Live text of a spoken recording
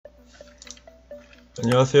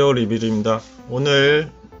안녕하세요, 리비르입니다. 오늘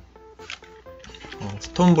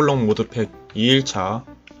스톤블럭 모드팩 2일차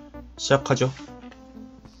시작하죠.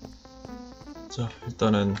 자,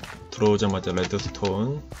 일단은 들어오자마자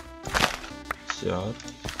레드스톤 씨앗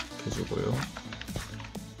해주고요.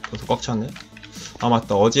 벌써 꽉 찼네. 아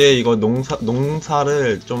맞다, 어제 이거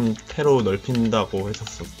농사를 좀 캐로 넓힌다고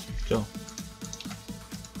했었죠.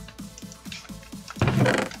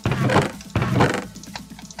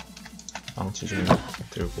 망치 좀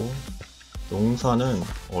들고. 농사는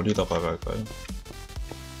어디다가 갈까요?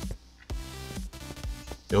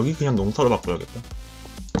 여기 그냥 농사로 바꿔야겠다.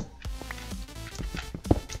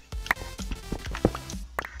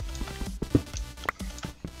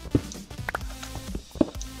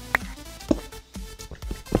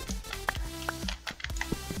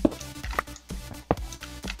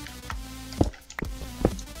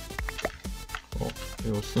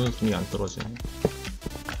 이거 순순히 안 떨어지네.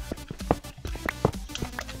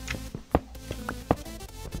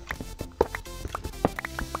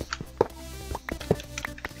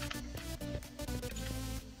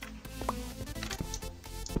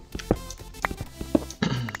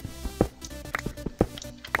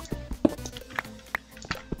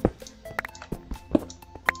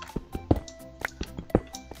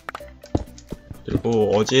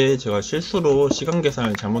 그리고 어제 제가 실수로 시간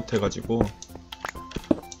계산을 잘못해가지고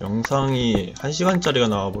영상이 1시간짜리가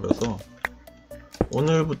나와버려서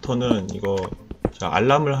오늘부터는 이거 제가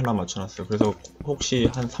알람을 하나 맞춰놨어요. 그래서 혹시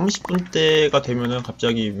한 30분대가 되면은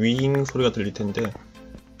갑자기 윙 소리가 들릴 텐데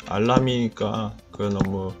알람이니까 그거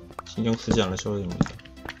너무 신경 쓰지 않으셔도 됩니다.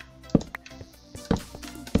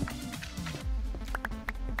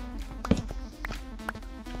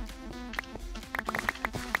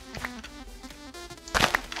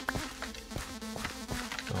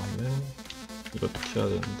 그 다음에 이것도 켜야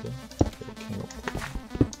되는데 이렇게 해놓고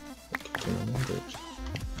이렇게 켜면 되죠.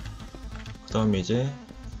 그 다음에 이제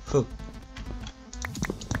흙,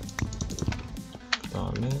 그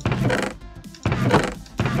다음에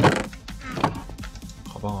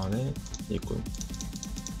가방 안에 있군.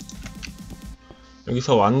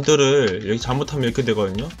 여기서 완드를 여기 잘못하면 이렇게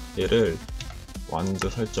되거든요. 얘를 완드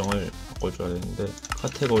설정을 바꿔줘야 되는데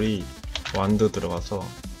카테고리 완드 들어가서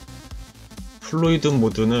플루이드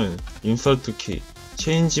모드는 인설트 키,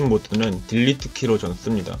 체인지 모드는 딜리트 키로 전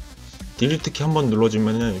씁니다. 딜리트 키 한번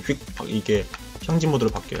눌러주면은 휙 이게 평지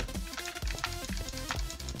모드로 바뀌어요.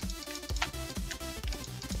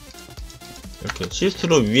 이렇게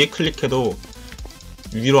실수로 위에 클릭해도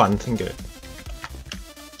위로 안 생겨요.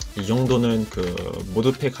 이 정도는 그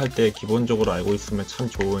모드팩 할 때 기본적으로 알고 있으면 참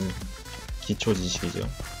좋은 기초 지식이죠.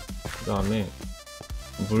 그 다음에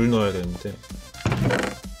물 넣어야 되는데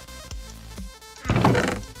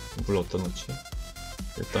물 어디다 넣지?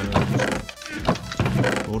 일단은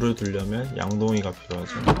물을 두려면 양동이가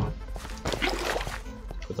필요하죠.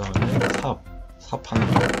 그 다음에 삽 하나.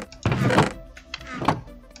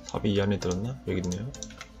 삽이 이 안에 들었나? 여기 있네요.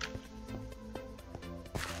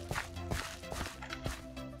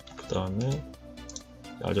 그 다음에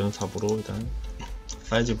야전 삽으로 일단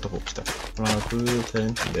사이즈부터 봅시다. 하나, 둘,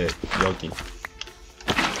 셋, 넷, 여기.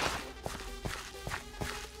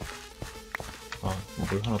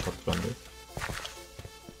 물 하나 더 필요한데.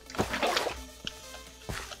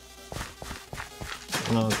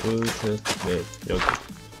 하나, 둘, 셋, 넷, 여기.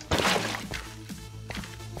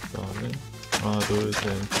 그 다음에 하나, 둘,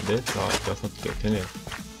 셋, 넷, 다 6개 되네요.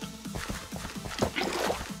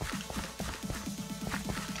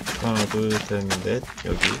 하나, 둘, 셋, 넷,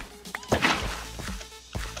 여기.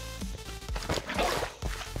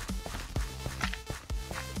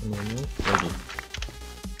 그러면은 여기.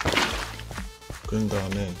 그런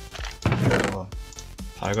다음에 여기다가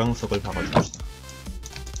발광석을 박아줍시다.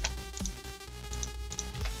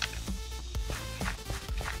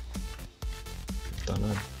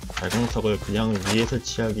 일단은 발광석을 그냥 위에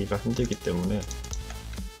설치하기가 힘들기 때문에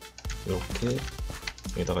이렇게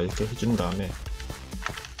여기다가 이렇게 해준 다음에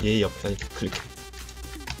얘 옆에 이렇게 클릭해.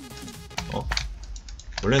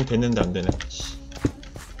 원래는 됐는데 안 되네.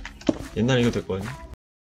 옛날에 이거 됐거든요.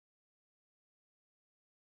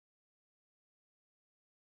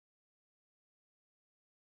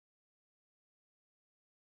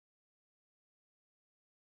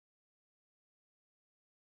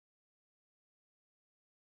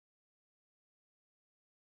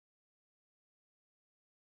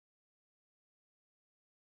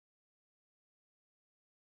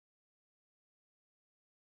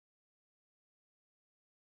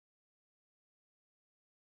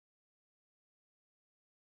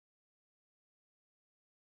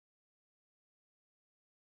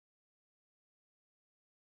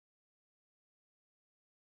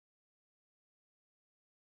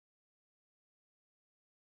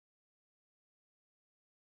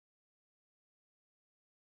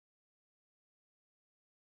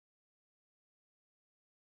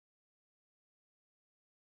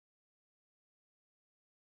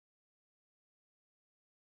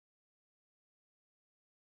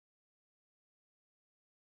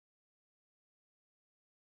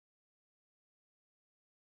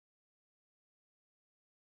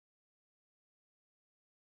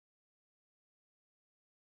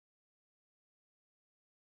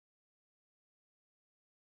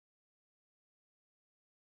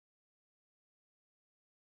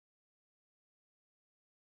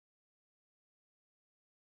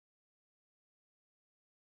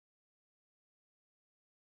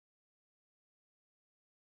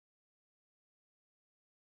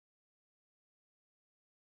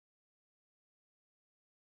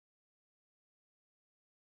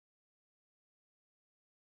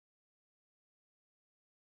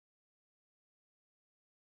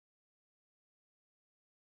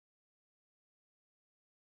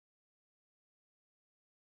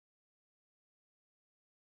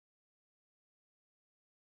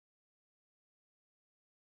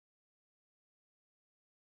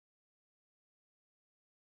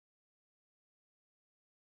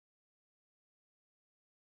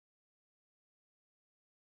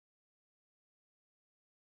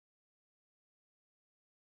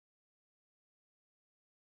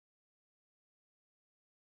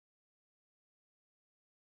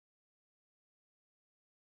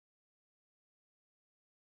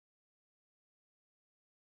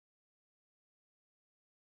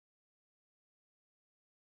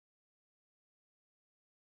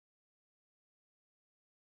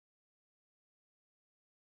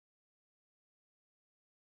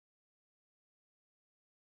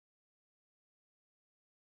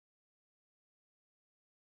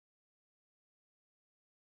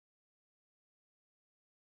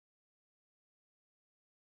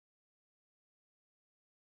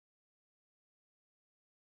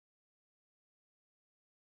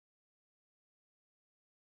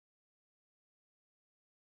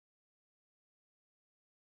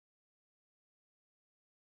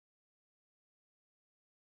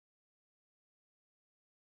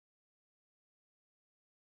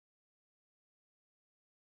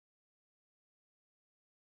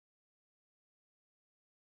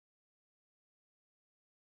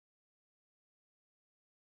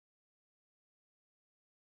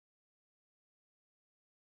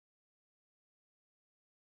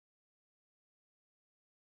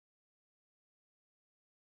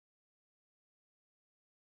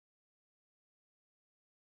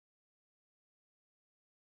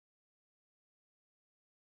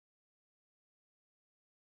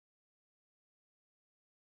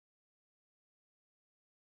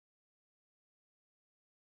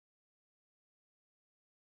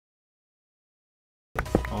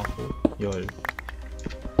 열,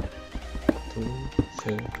 둘,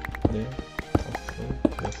 셋, 넷, 다섯,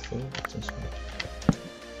 여섯, 잠시만요.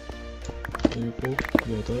 일곱,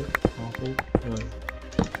 여덟, 아홉, 열.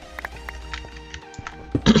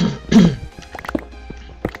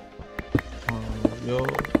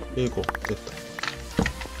 일곱 됐다.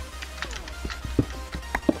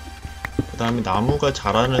 그 다음에 나무가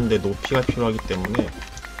자라는데 높이가 필요하기 때문에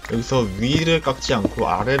여기서 위를 깎지 않고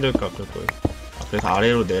아래를 깎을 거예요. 그래서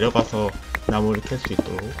아래로 내려가서 나무를 캘 수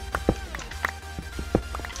있도록.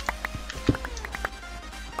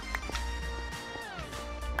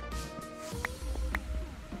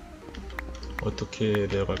 어떻게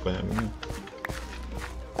내려갈 거냐면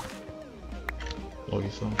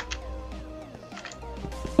여기서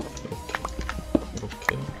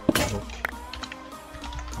이렇게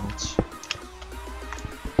망치.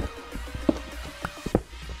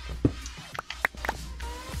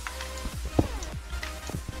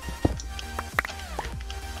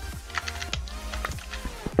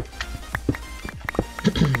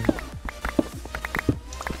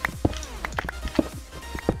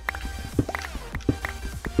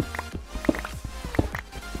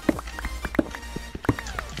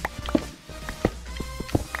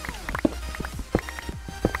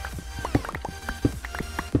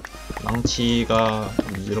 망치가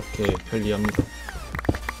이렇게 편리합니다.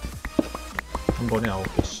 한 번에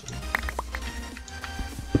 9개씩.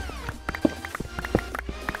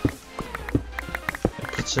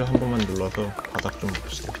 F7 한 번만 눌러서 바닥 좀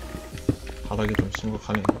봅시다. 바닥이 좀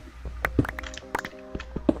심각하네요.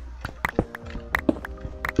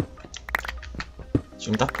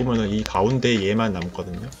 지금 딱 보면은 이 가운데 얘만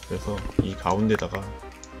남거든요. 그래서 이 가운데다가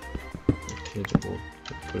이렇게 해주고,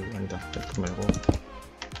 F 아니다, F 말고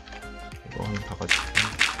이거 한 가가지고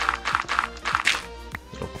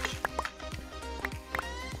이렇게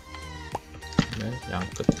양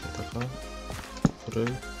끝에다가 불을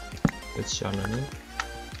배치하면은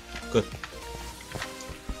끝.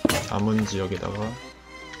 남은 지역에다가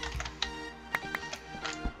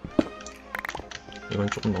이건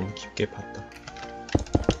조금 너무 깊게 봤다.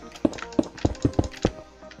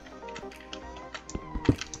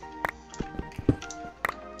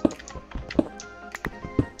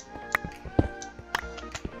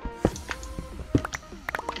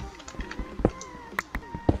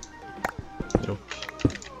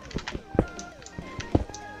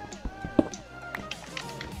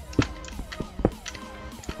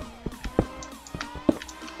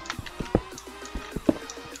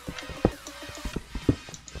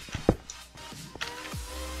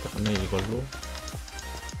 이걸로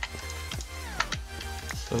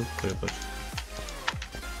쓱 긁어주고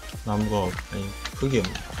나무가 아니 흙이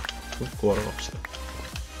없네. 흙 구하러 갑시다.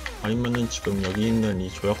 아니면은 지금 여기 있는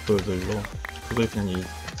이 조약돌들로 흙을 그냥 이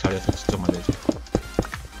자리에서 직접 만들죠.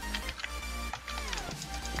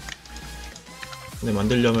 근데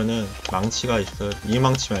만들려면은 망치가 있어요. 이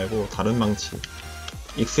망치 말고 다른 망치,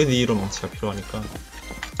 XD로 망치가 필요하니까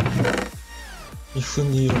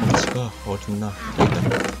XD로 망치가 어딨나?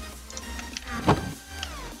 일단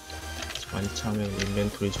이참에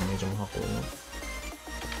인벤토리 정리 좀 하고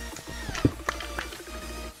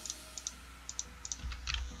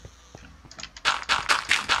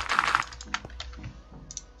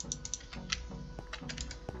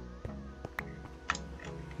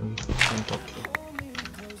여기서 좀 더 켜.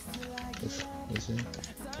 됐어. 이제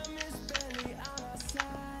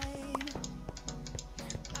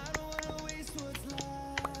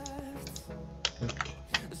이렇게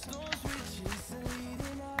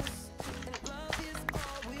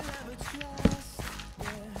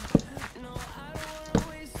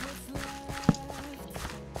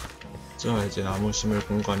자, 이제 나무 심을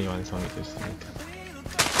공간이 완성이 됐습니다.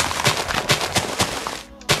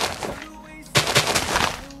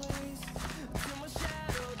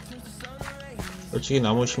 솔직히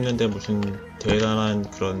나무 심는데 무슨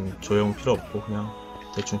대단한 그런 조형 필요 없고 그냥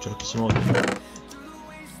대충 저렇게 심어도 돼요.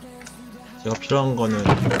 제가 필요한 거는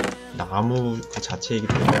나무 그 자체이기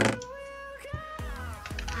때문에.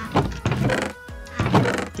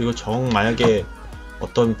 그리고 만약에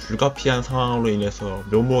어떤 불가피한 상황으로 인해서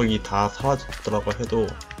묘목이 다 사라졌더라고 해도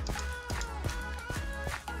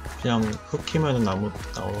그냥 흙 캐면은 나무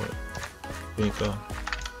나와요. 그러니까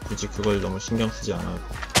굳이 그걸 너무 신경 쓰지 않아도.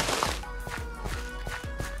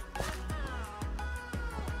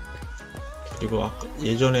 그리고 아까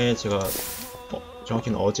예전에 제가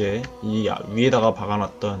정확히는 어제 이 위에다가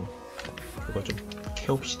박아놨던 그거 좀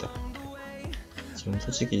캐옵시다. 지금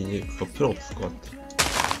솔직히 이제 그거 필요 없을 것 같아.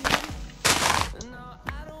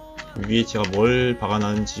 위에 제가 뭘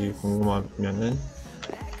박아놨는지 궁금하면은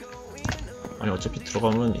아니 어차피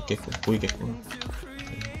들어가면 있겠고 보이겠구나.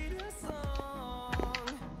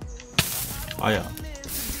 아야,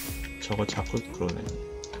 저거 자꾸 그러네.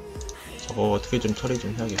 저거 어떻게 좀 처리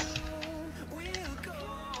좀 해야겠어.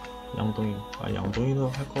 양동이, 양동이도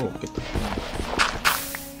할 거 없겠다.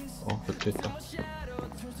 됐다.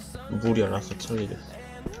 물이 알아서 처리됐어.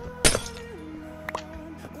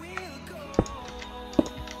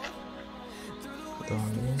 그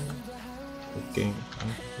다음에 게임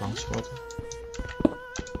망치고 하자.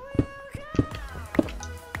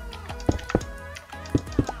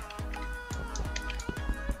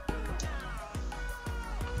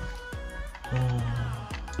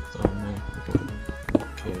 그 다음에 이거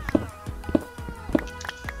이렇게 해서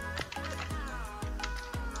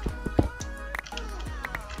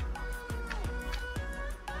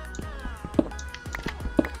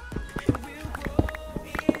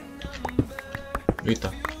여기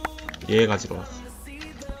있다. 얘 가지러 왔어.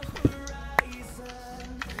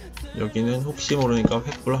 여기는 혹시 모르니까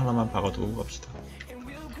횃불 하나만 박아두고 갑시다.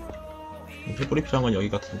 횃불이 필요한 건 여기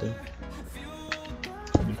같은데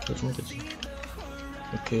이렇게 해주면 되지.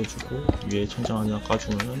 이렇게 해주고 위에 천장 하나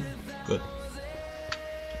까주면은 끝.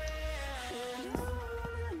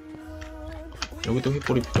 여기도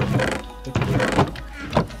횃불이 필요해. 횃불.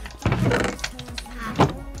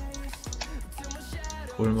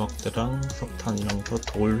 돌막대랑 석탄이랑 더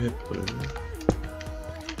돌횃불.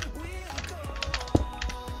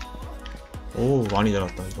 오, 많이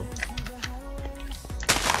자랐다 이거.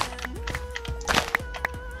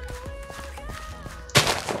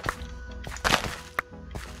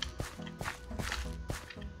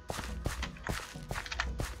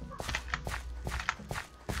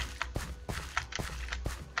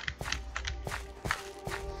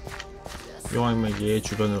 이거 아니면 얘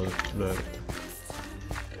주변으로 둘러야겠다.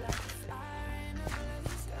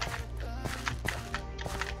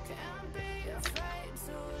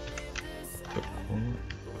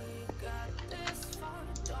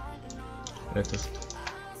 레드스톤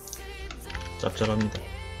짭짤합니다.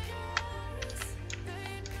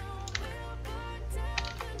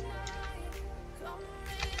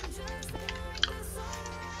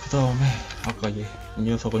 그 다음에 아까 이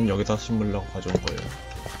녀석은 여기다 심으려고 가져온 거예요.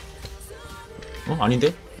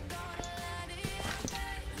 아닌데?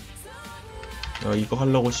 야, 이거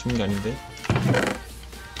하려고 심은 게 아닌데?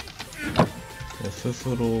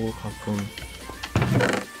 스스로 가끔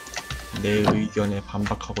내 의견에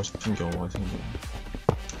반박하고 싶은 경우가 생겨요.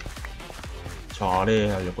 저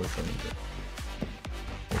아래에 하려고 했었는데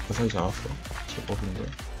그 사이 잘았어. 제법인데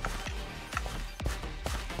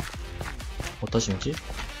어디다 심지?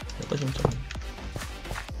 어디다 심자.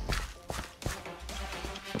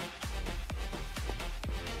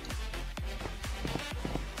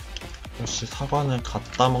 역시 사과는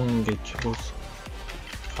갖다 먹는 게 최고였어.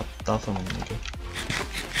 갖다서 먹는 게.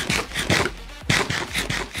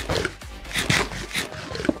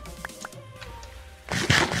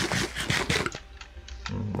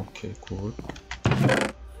 오케이, 굿.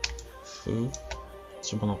 쓱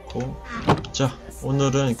집어넣고. 자,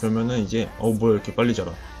 오늘은 그러면은 이제 뭐야 이렇게 빨리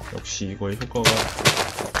자라. 역시 이거의 효과가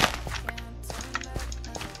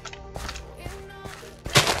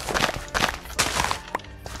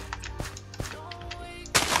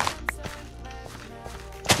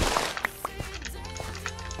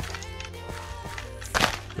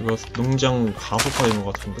이거 농장 가속화되는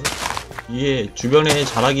것 같은데? 이게 주변에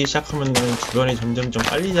자라기 시작하면은 주변에 점점점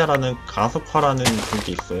빨리 자라는 가속화라는 그런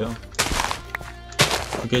게 있어요.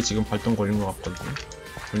 그게 지금 발동 걸린 것 같거든요.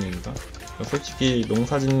 분위기가. 솔직히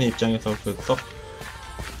농사짓는 입장에서 썩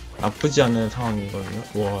나쁘지 않은 상황이거든요.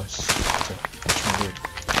 와, 씨, 진짜. 정말.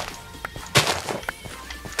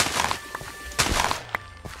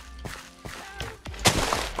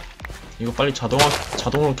 이거 빨리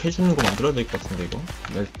자동으로 캐주는 거 만들어야 될 것 같은데, 이거?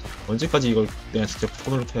 언제까지 이걸 내가 직접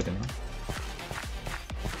손으로 캐야 되나?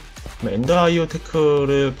 그럼 엔더 아이오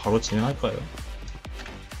테크를 바로 진행할까요?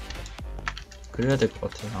 그래야 될 것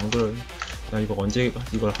같아. 안 그래. 나 이거 언제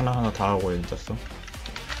이걸 하나하나 다 하고 앉았어?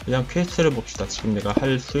 그냥 퀘스트를 봅시다. 지금 내가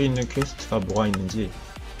할 수 있는 퀘스트가 뭐가 있는지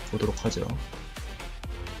보도록 하죠.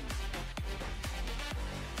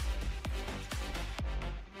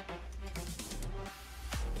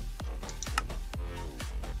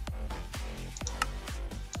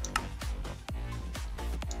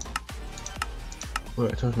 왜,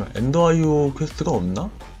 잠시만, 엔더 아이오 퀘스트가 없나?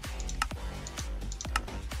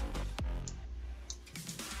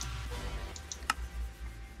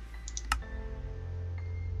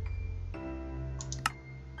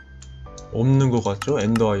 없는 것 같죠?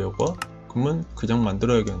 엔더 아이오가? 그러면 그냥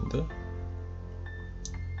만들어야겠는데?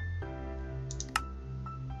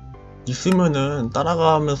 있으면은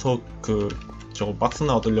따라가면서 저거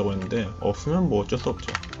박스나 얻으려고 했는데 없으면 뭐 어쩔 수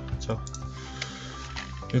없죠. 자,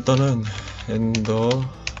 일단은 엔더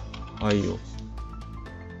아이오.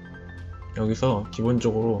 여기서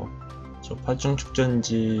기본적으로 저 파충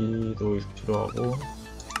축전지도 필요하고,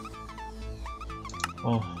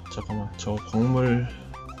 잠깐만, 저 광물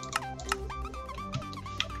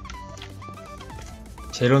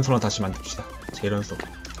재련소나 다시 만듭시다. 재련소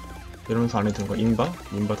안에 든 거 인바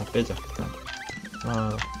다 빼자. 일단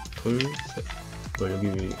하나, 둘, 셋. 이거 여기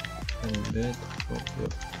위에 했는데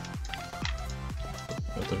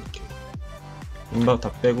여덟 개. 인바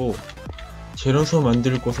다 빼고 재련소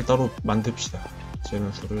만들 곳을 따로 만듭시다.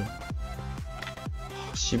 재련소를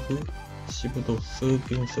시브도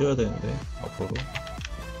쓰긴 써야 되는데 앞으로.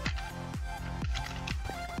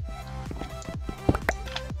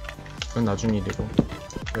 그건 나중 일이고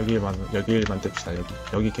여길 만듭시다.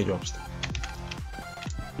 여기 개조합시다.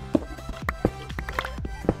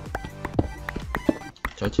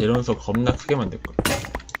 저 재련소 겁나 크게 만들 거야.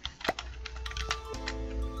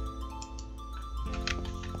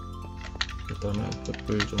 일단은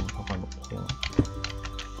횃불 좀 박아놓고,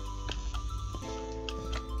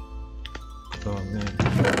 그 다음에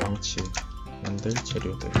망치 만들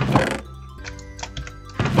재료들.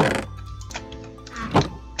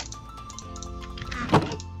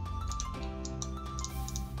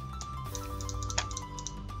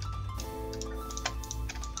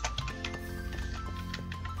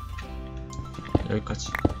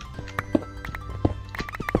 여기까지.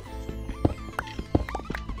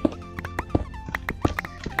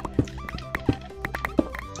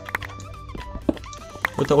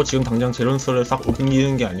 그렇다고 지금 당장 재련소를 싹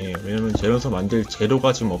옮기는 게 아니에요. 왜냐면 재련소 만들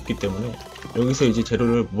재료가 지금 없기 때문에 여기서 이제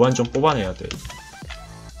재료를 무한정 뽑아내야 돼.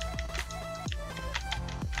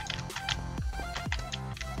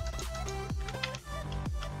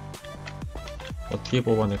 어떻게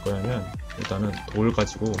뽑아낼 거냐면, 일단은 돌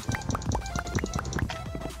가지고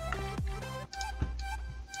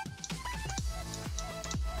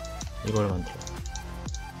이걸 만들어.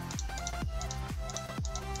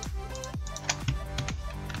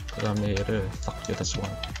 그 다음에 얘를 싹 여기다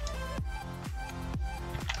집어넣어.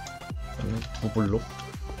 그 다음에 두 블록.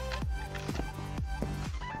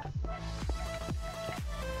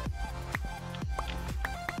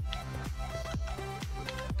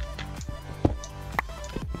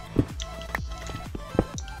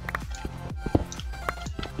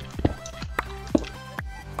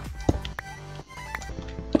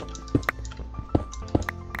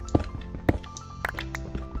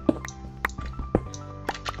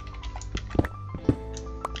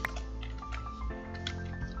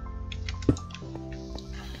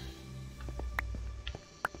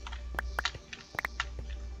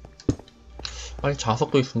 빨리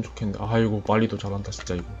자석도 있으면 좋겠는데. 아이고, 빨리도 잘한다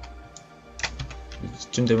진짜. 이거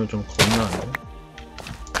이쯤 되면 좀 겁나는데.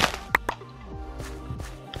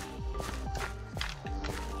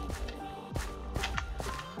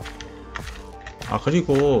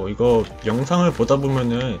 그리고 이거 영상을 보다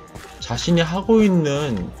보면은 자신이 하고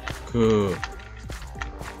있는 그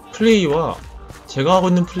플레이와 제가 하고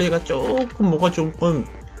있는 플레이가 뭐가 조금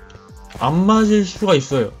안 맞을 수가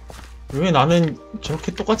있어요. 왜 나는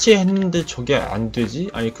저렇게 똑같이 했는데 저게 안 되지?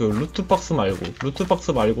 아니, 그 루트박스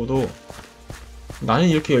말고도 나는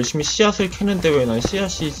이렇게 열심히 씨앗을 캐는데 왜 난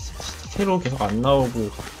씨앗이 새로 계속 안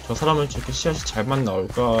나오고 저 사람은 저렇게 씨앗이 잘만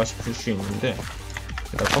나올까 싶을 수 있는데,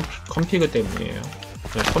 일단 컴피그 때문이에요.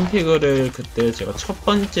 컴피그를 그때 제가 첫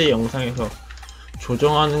번째 영상에서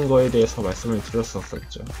조정하는 거에 대해서 말씀을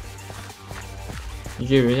드렸었죠.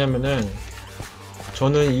 이게 왜냐면은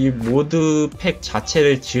저는 이 모드 팩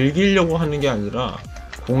자체를 즐기려고 하는 게 아니라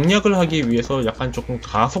공략을 하기 위해서 약간 조금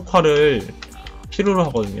가속화를 필요로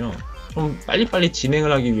하거든요. 좀 빨리빨리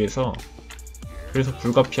진행을 하기 위해서. 그래서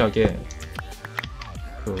불가피하게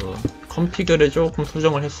그 컴피그를 조금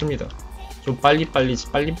수정을 했습니다. 좀 빨리빨리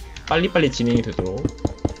진행이 되도록.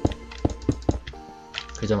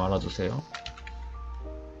 그 점 알아두세요.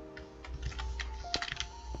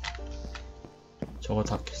 저거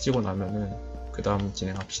다 캐지고 나면은 그 다음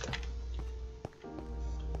진행합시다.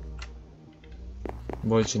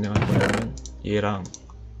 뭘 진행할 거냐면 얘랑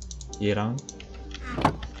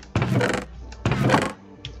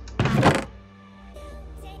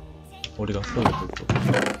어디 갔어?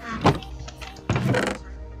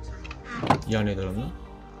 이 안에 들었나?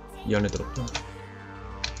 이 안에 들었구나.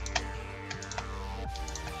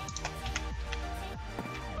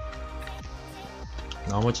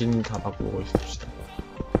 나머지는 다 바꾸고 있읍시다.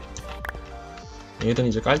 얘들은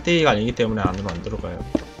이제 깔때기가 아니기 때문에 안으로 안 들어가요.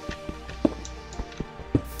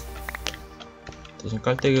 대신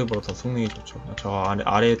깔때기보다 더 성능이 좋죠. 저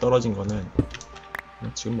아래에 떨어진 거는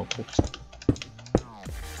지금 먹고 봅시다.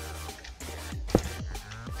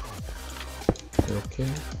 이렇게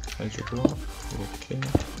이렇게 해주고, 이렇게,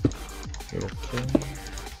 이렇게.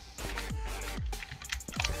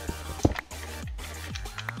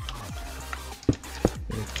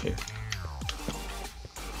 이렇게.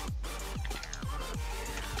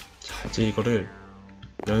 자, 이제 이거를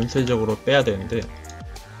연쇄적으로 빼야 되는데,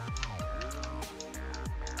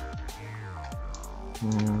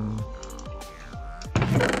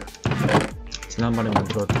 지난번에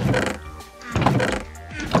만들었던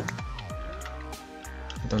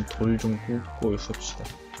일단 돌 좀 굽고 있읍시다.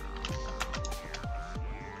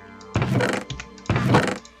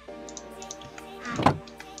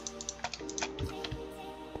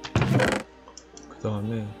 그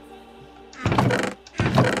다음에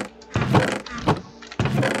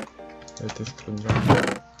엘테스트론이랑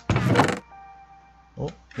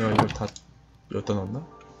내가 이걸 다 여기다 넣었나?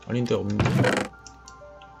 아닌데 없는데?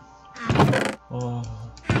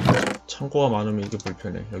 창고가 많으면 이게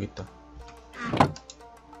불편해. 여기 있다.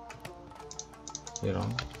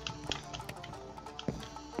 얘랑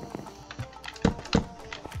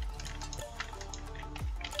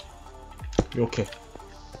이렇게.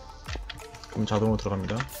 그럼 자동으로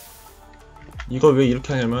들어갑니다. 이걸 왜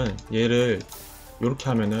이렇게 하냐면 얘를 이렇게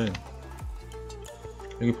하면은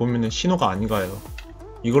여기 보면은 신호가 안 가요.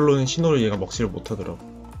 이걸로는 신호를 얘가 먹지를 못하더라고.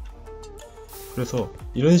 그래서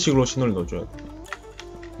이런 식으로 신호를 넣어줘야 돼.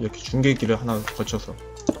 이렇게 중계기를 하나 거쳐서.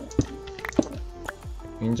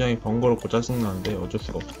 굉장히 번거롭고 짜증나는데 어쩔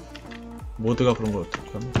수가 없어. 모드가 그런 걸 어떻게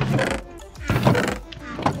하면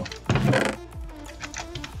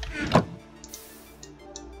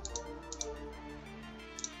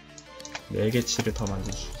 4개 칠을 더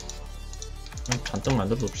만들 수 있어. 그냥 잔뜩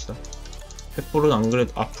만들어 봅시다. 횃불은 안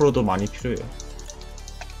그래도 앞으로도 많이 필요해요.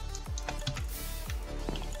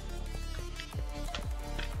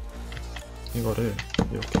 이거를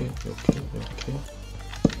이렇게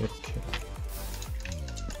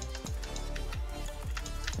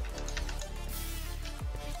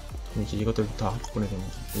이제 이것들 다 한꺼번에 되는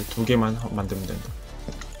거지. 이 2개만 만들면 된다.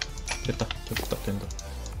 됐다.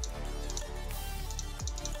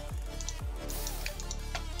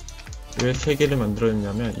 왜 3개를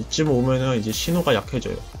만들었냐면 이쯤 오면은 이제 신호가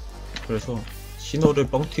약해져요. 그래서 신호를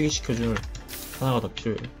뻥튀기 시켜주는 하나가 더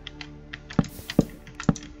필요해요.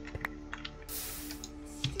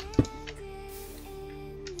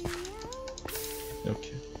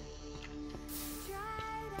 이렇게.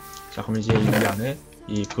 자, 그럼 이제 이 안에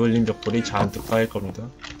이 그을린 벽돌이 잔뜩 쌓일 겁니다.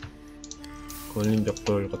 그을린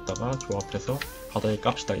벽돌 갖다가 조합해서 바닥에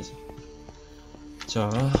깝시다 이제. 자,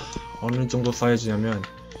 어느 정도 쌓여지냐면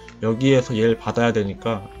여기에서 얘를 받아야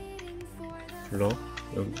되니까 블럭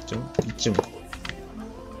이쯤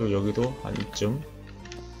그리고 여기도 한 이쯤.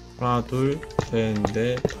 하나, 둘, 셋,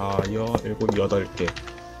 넷, 다, 여, 일곱, 8개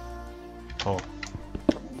더.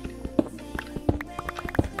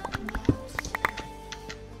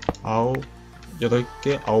 아홉,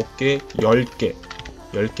 8개, 9개, 10개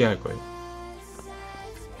 10개 할 거예요.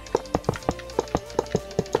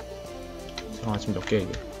 잠깐만, 지금 몇 개야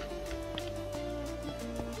이게?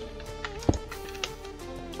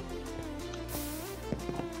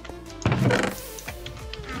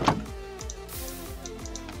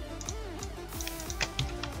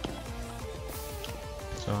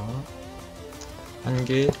 자,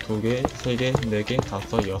 1개, 2개, 3개, 4개,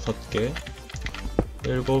 5, 6개,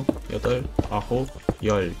 7, 8, 9,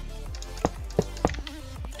 10.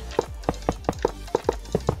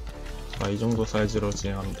 자, 이 정도 사이즈로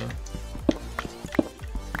진행합니다.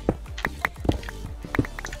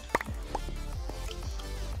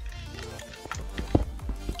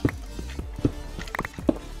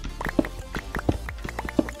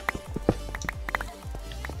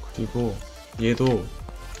 그리고 얘도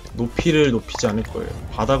높이를 높이지 않을 거예요.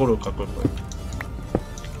 바닥으로 깎을 거예요.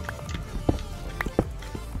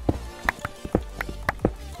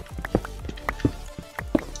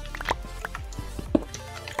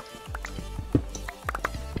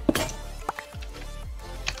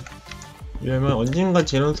 왜냐면 언젠가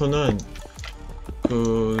재련소는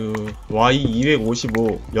그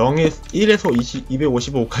Y255 1에서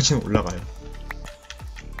 255까지는 올라가요.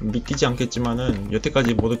 믿기지 않겠지만은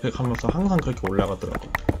여태까지 모드팩 하면서 항상 그렇게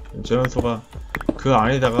올라가더라고. 재련소가 그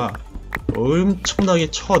안에다가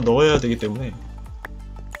엄청나게 쳐 넣어야 되기 때문에.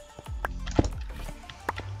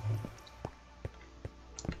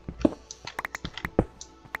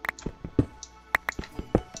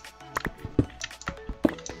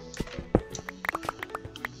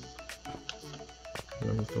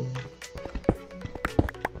 여기도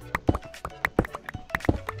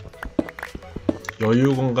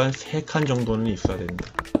여유 공간 3칸 정도는 있어야 됩니다.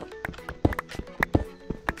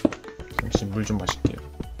 잠시 물 좀 마실게요.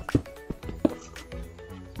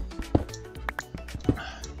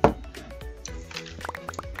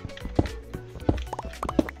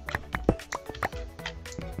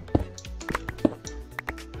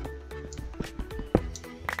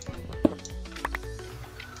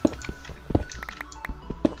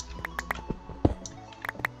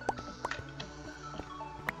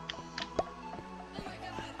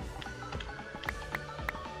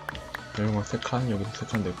 이런 거 3칸, 여기도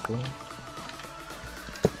 3칸 됐고,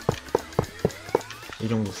 이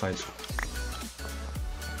정도 사이즈.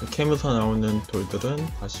 캠에서 나오는 돌들은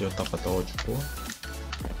다시 여기다가 넣어주고,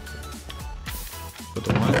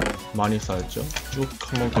 그동안 많이 쌓였죠? 쭉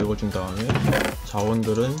한번 긁어준 다음에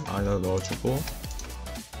자원들은 안에다 넣어주고,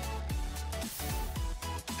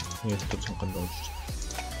 여기도 잠깐 넣어주죠.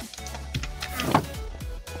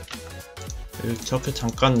 저렇게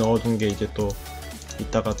잠깐 넣어둔 게 이제 또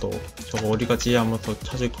이따가 또 저거 어디 가지 하면서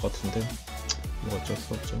찾을 것 같은데 뭐 어쩔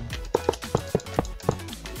수 없죠.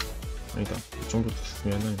 아니다, 이 정도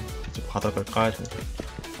됐으면은 이제 바닥을 까야 된다.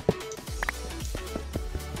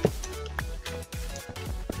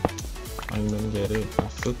 아니면 얘를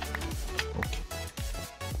쓱 이렇게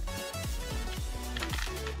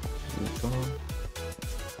여기서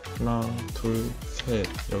하나 둘 셋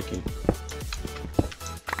여기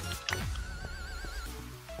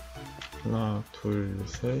하나 둘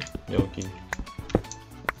셋 여기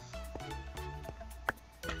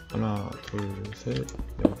하나 둘 셋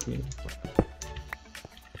여기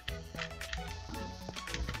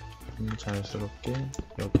자연스럽게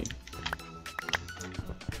여기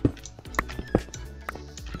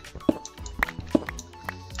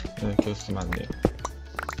이렇게 쓰면 안 돼요.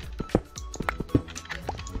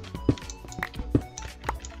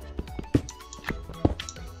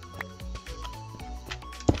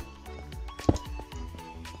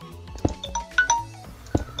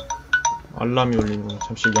 알람이 울리는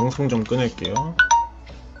잠시 영상 좀 끊을게요.